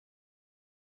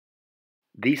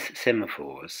These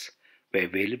semaphores were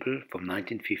available from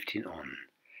 1915 on,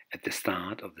 at the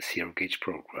start of the zero-gauge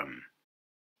program.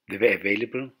 They were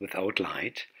available without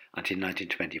light until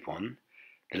 1921.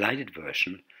 The lighted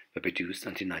version were produced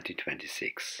until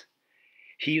 1926.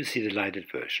 Here you see the lighted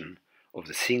version of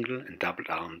the single and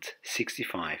double-armed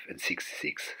 65 and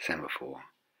 66 semaphore.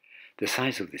 The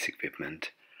size of this equipment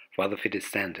rather fitted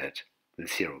standard than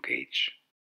zero-gauge.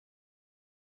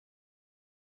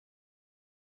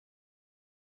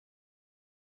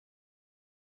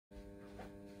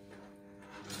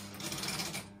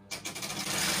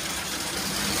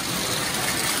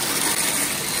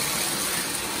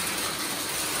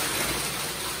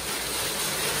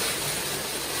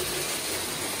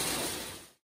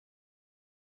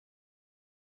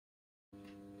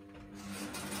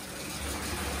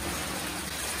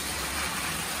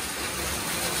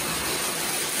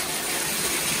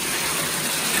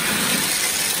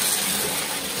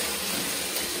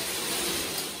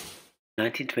 In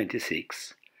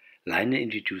 1926, Lionel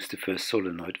introduced the first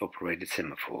solenoid-operated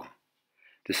semaphore.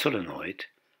 The solenoid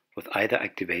was either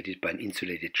activated by an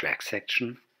insulated track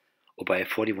section or by a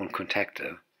 41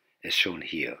 contactor, as shown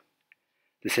here.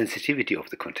 The sensitivity of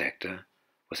the contactor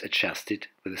was adjusted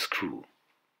with a screw.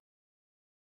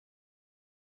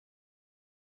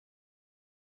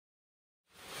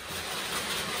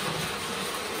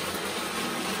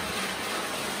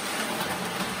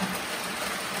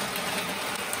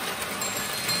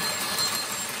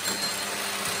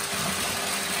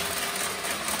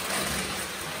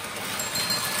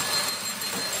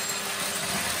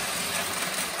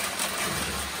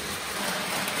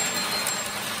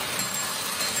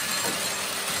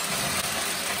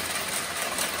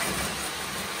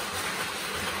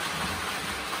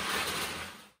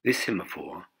 This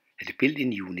semaphore had a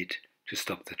built-in unit to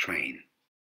stop the train.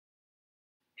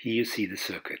 Here you see the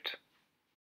circuit.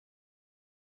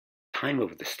 Time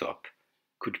over the stop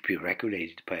could be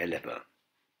regulated by a lever.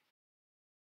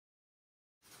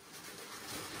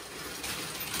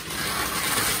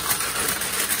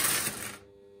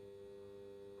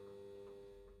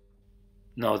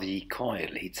 Now the coil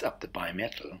heats up the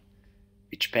bimetal,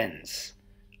 which bends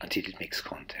until it makes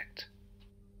contact.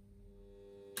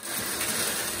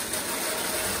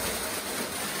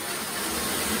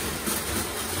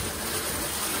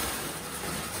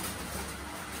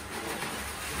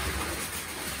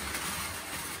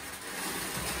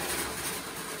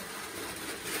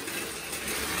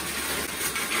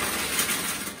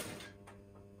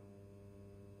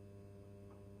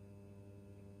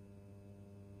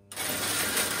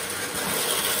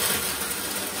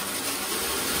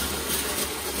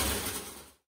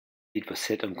 It was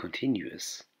set on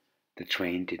continuous. The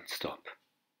train didn't stop.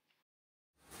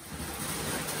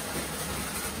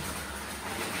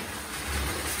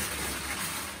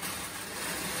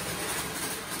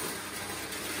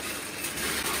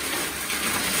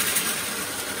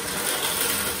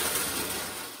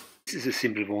 This is a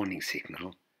simple warning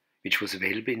signal, which was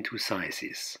available in two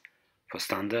sizes, for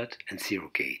standard and zero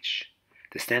gauge.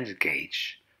 The standard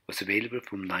gauge was available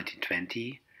from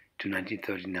 1920 to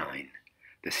 1939.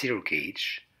 The zero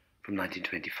gauge from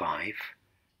 1925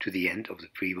 to the end of the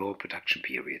pre-war production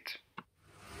period.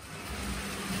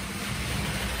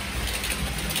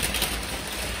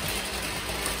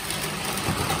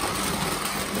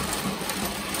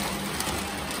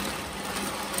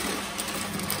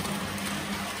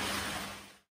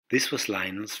 This was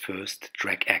Lionel's first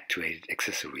drag-actuated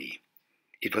accessory.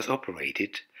 It was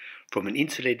operated from an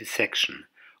insulated section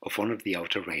of one of the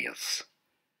outer rails.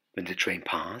 When the train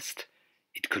passed,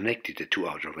 it connected the two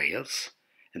outer rails,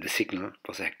 and the signal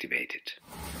was activated.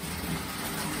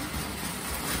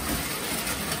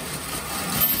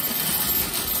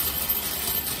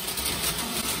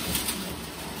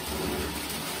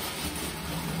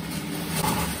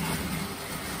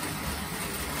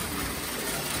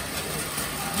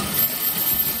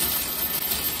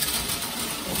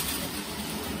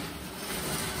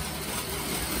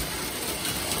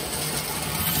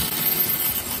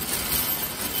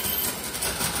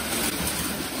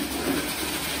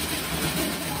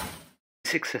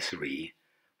 This accessory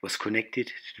was connected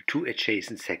to two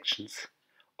adjacent sections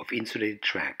of insulated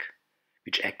track,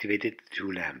 which activated the two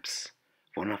lamps,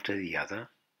 one after the other,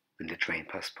 when the train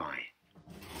passed by.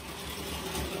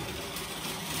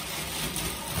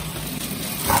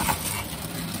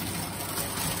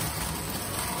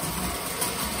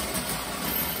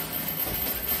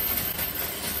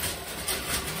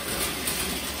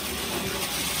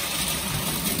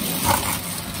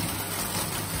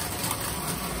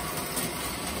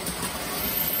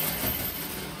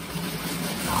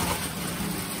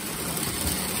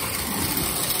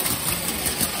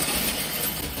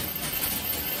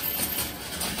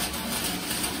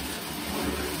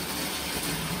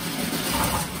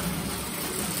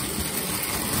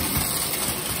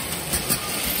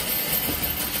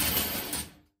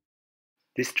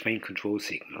 This train control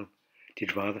signal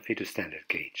did rather fit a standard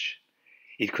gauge.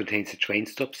 It contains a train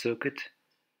stop circuit,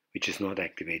 which is not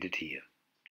activated here.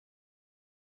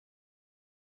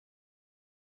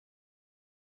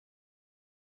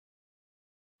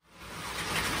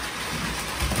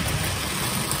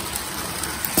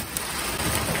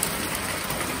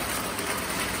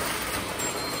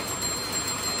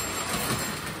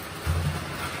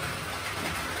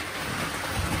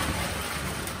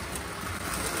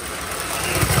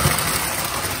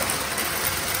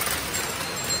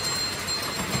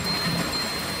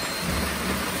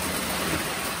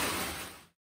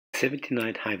 The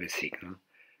 79 highway signal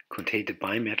contained a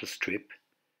bimetal strip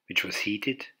which was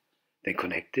heated, then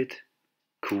connected,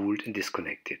 cooled and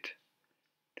disconnected.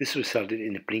 This resulted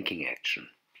in a blinking action.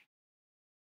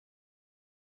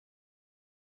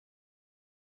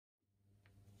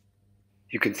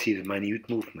 You can see the minute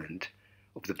movement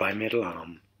of the bimetal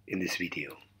arm in this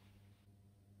video.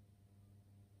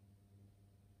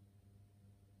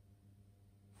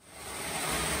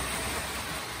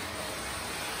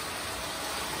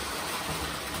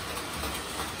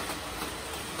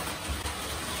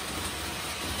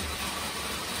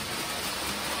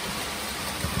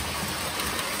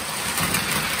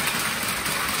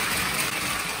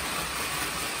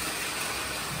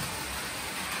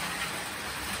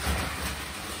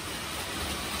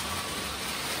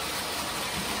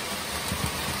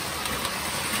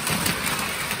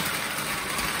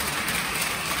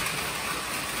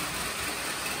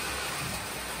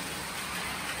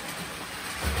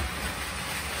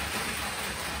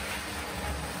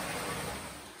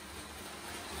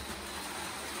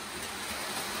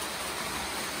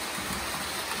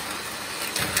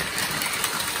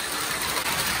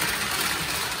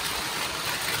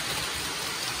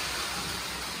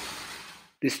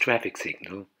 This traffic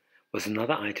signal was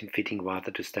another item fitting rather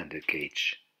to standard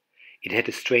gauge. It had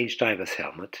a strange diver's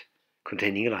helmet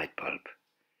containing a light bulb.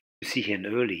 You see here an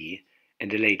early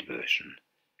and a late version.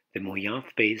 The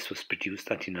Moyave base was produced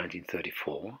until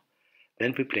 1934,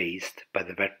 then replaced by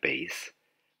the red base,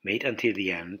 made until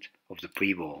the end of the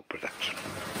pre-war production.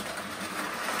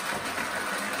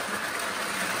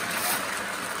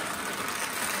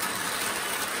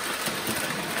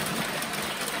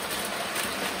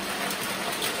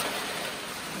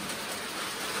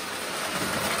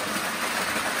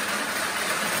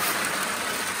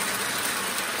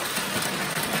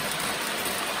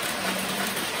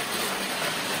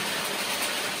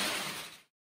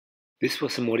 This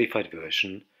was a modified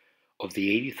version of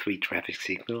the 83 traffic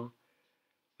signal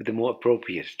with a more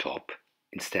appropriate top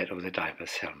instead of the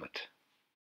diver's helmet.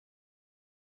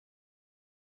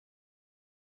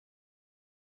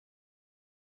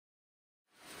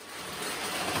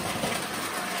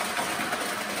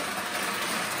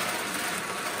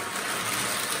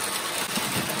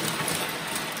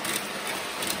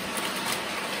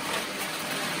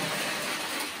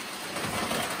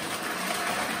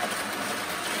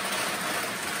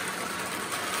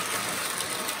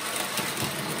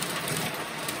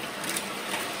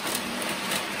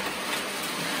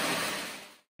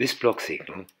 This block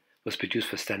signal was produced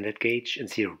for standard gauge and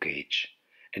zero gauge,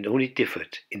 and only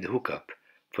differed in the hookup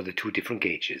for the two different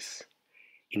gauges.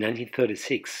 In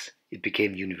 1936 it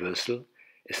became universal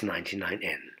as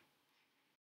 99N.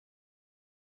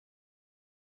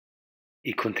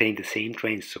 It contained the same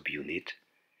train stop unit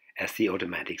as the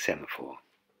automatic semaphore.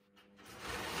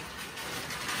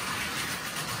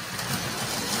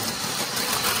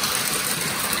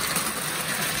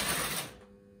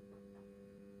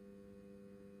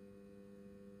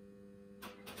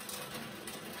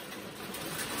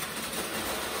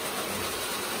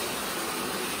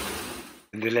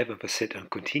 When the lever was set on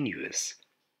continuous,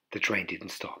 the train didn't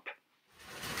stop.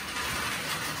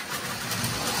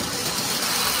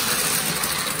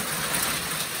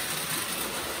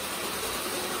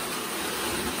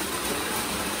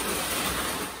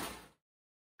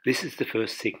 This is the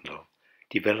first signal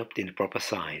developed in a proper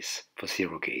size for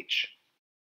zero gauge.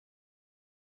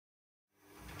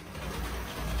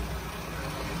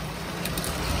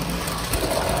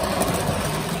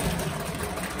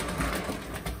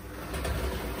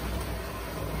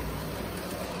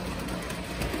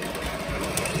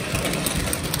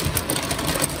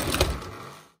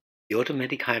 The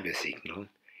automatic highway signal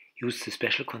used a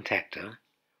special contactor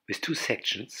with two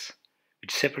sections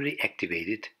which separately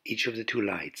activated each of the two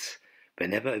lights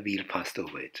whenever a wheel passed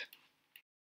over it.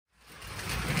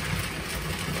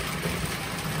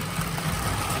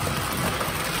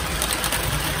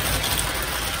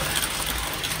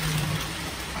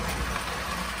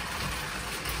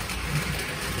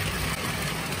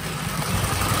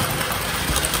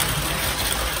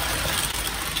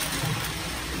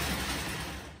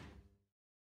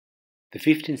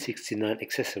 1569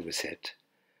 accessory set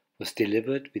was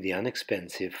delivered with the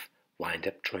inexpensive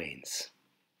wind-up trains.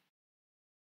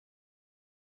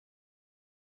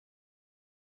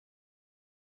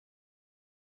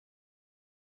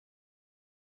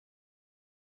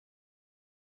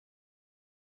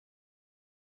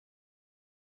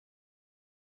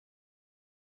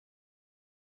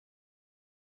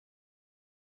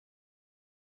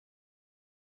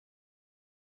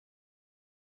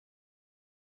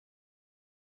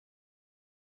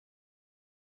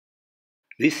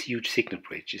 This huge signal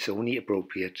bridge is only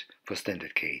appropriate for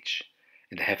standard gauge,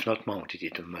 and I have not mounted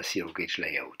it on my zero gauge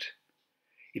layout.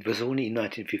 It was only in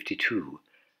 1952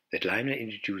 that Lionel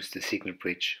introduced the signal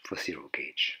bridge for zero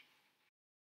gauge.